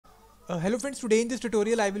Hello friends, today in this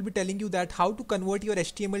tutorial I will be telling you that how to convert your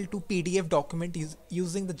HTML to PDF document is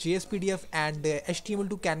using the jsPDF and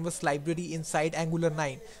HTML2Canvas library inside Angular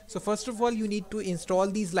 9. So first of all you need to install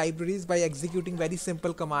these libraries by executing very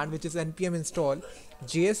simple command, which is npm install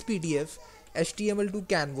jsPDF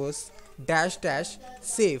HTML2Canvas --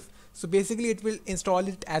 save. So basically it will install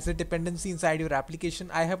it as a dependency inside your application.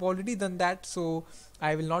 I have already done that, so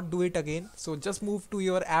I will not do it again. So just move to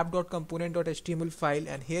your app.component.html file,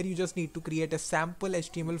 and here you just need to create a sample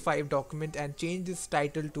HTML5 document and change this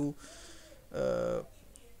title to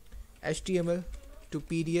HTML to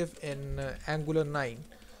PDF in Angular 9.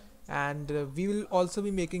 And we will also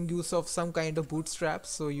be making use of some kind of bootstrap,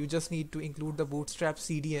 so you just need to include the bootstrap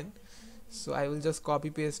CDN. So I will just copy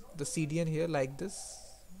paste the CDN here like this,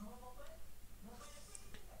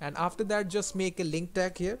 and after that just make a link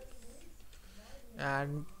tag here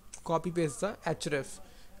and copy paste the href.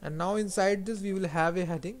 And now inside this we will have a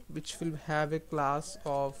heading which will have a class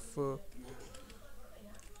of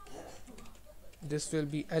this will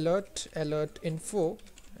be alert info,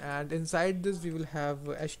 and inside this we will have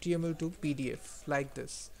HTML to PDF like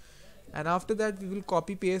this. And after that we will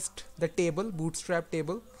copy paste the table, bootstrap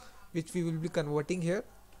table, which we will be converting here.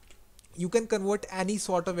 You can convert any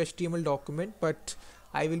sort of HTML document, but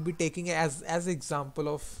I will be taking as example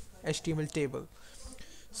of HTML table.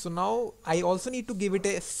 So now I also need to give it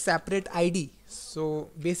a separate ID. So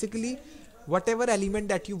basically whatever element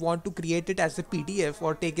that you want to create it as a PDF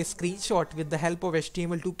or take a screenshot with the help of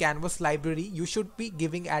HTML2Canvas library, you should be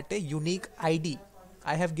giving at a unique ID.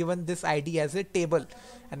 I have given this ID as a table,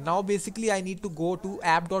 and now basically I need to go to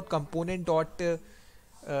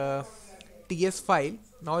app.component.ts file.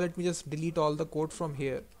 Now let me just delete all the code from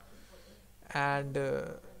here, and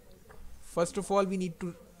first of all we need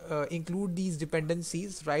to include these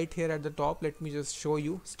dependencies right here at the top. Let me just show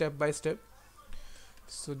you step by step.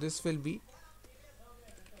 So this will be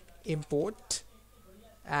import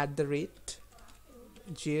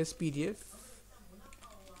 @JSPDF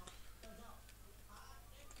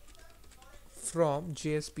from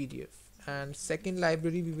JSPDF, and second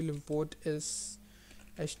library we will import is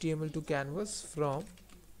HTML2Canvas from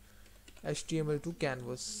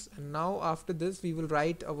HTML2Canvas. And now after this we will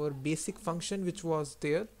write our basic function which was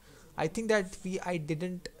there. I think that I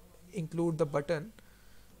didn't include the button.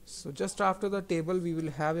 So just after the table we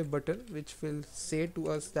will have a button which will say to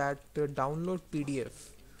us that download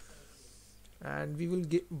PDF, and we will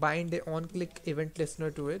bind a on-click event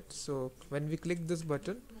listener to it. So when we click this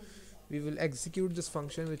button we will execute this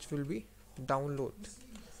function which will be download.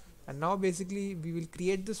 And now basically we will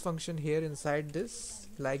create this function here inside this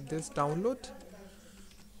like this, download.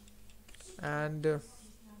 And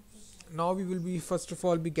now we will be first of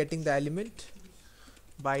all be getting the element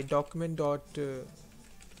by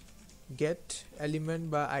document.get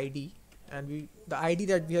element by ID, and the ID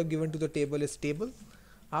that we have given to the table is table.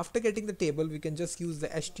 After getting the table we can just use the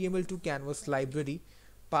HTML2Canvas library,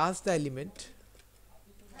 pass the element,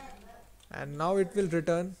 and now it will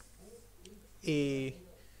return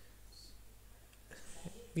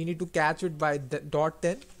we need to catch it by the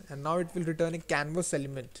 .10, and now it will return a canvas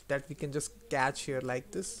element that we can just catch here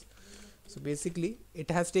like this. So basically it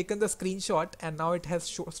has taken the screenshot, and now it has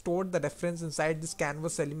stored the reference inside this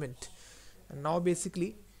canvas element. And now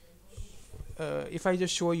basically if I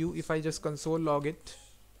just show you, if I just console log it,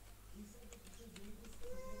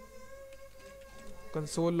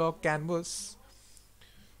 console log canvas,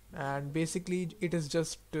 and basically it is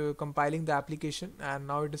just compiling the application, and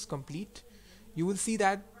now it is complete. You will see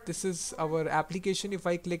that this is our application. If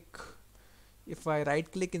I right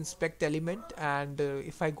click inspect element, and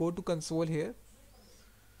if I go to console here,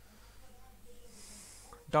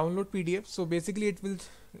 download PDF, so basically it will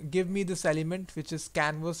give me this element which is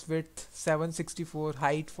canvas width 764,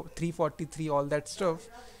 height 343, all that stuff.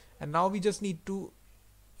 And now we just need to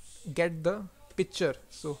get the picture.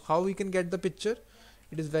 So how we can get the picture?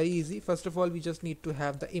 It is very easy. First of all we just need to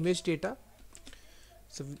have the image data,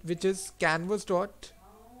 so which is canvas.toImage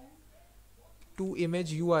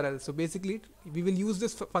URL. So basically we will use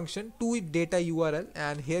this function toData URL,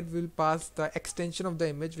 and here we will pass the extension of the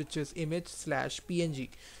image which is image/png.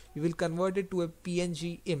 We will convert it to a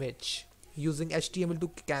PNG image using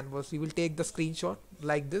HTML2Canvas. We will take the screenshot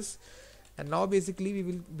like this, and now basically we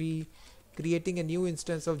will be creating a new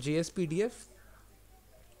instance of jsPDF.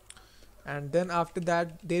 And then after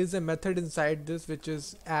that there is a method inside this which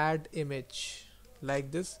is add image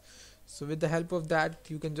like this. So with the help of that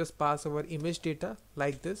you can just pass our image data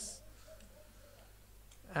like this,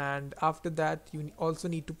 and after that you also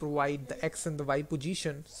need to provide the X and the Y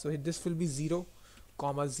position. So this will be 0,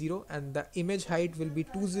 0, and the image height will be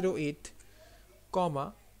 208,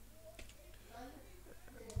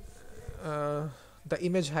 the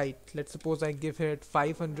image height. Let's suppose I give it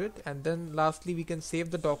 500, and then lastly we can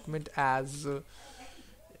save the document as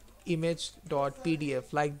image.pdf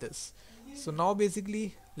like this. So now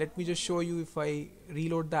basically let me just show you. If I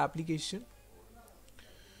reload the application,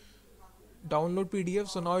 download PDF,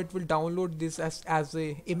 so now it will download this as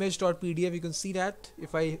a image.pdf. You can see that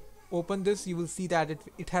if I open this, you will see that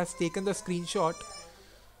it has taken the screenshot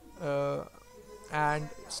and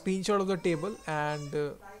screenshot of the table,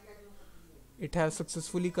 and it has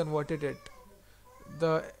successfully converted it.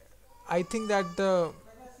 I think that the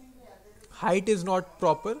height is not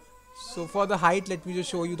proper, so for the height let me just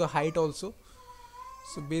show you the height also.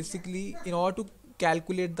 So basically, in order to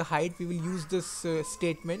calculate the height, we will use this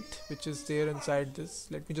statement which is there inside this.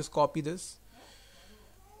 Let me just copy this.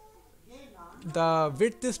 The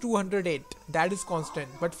width is 208, that is constant,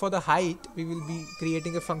 but for the height we will be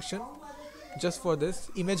creating a function just for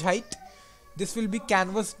this image height. This will be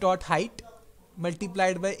canvas.height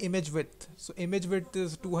multiplied by image width. So image width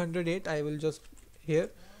is 208, I will just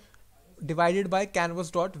here divided by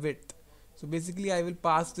canvas.width. So basically I will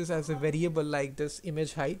pass this as a variable like this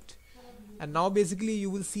image height, and now basically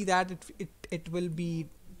you will see that it will be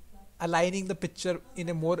aligning the picture in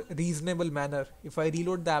a more reasonable manner. If I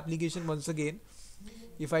reload the application once again,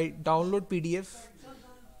 if I download PDF,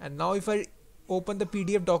 and now if I open the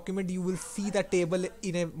PDF document, you will see the table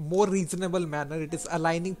in a more reasonable manner. It is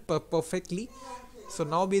aligning perfectly. So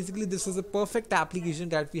now basically this is a perfect application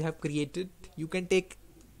that we have created. You can take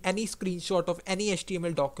any screenshot of any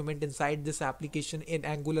HTML document inside this application in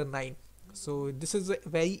Angular 9. So this is a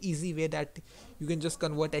very easy way that you can just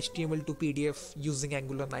convert HTML to PDF using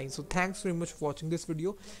Angular 9. So thanks very much for watching this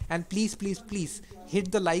video, and please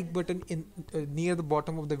hit the like button in near the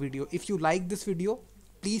bottom of the video. If you like this video,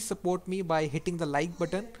 please support me by hitting the like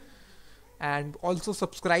button, and also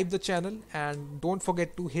subscribe the channel, and don't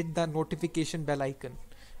forget to hit the notification bell icon,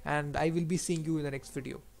 and I will be seeing you in the next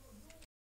video.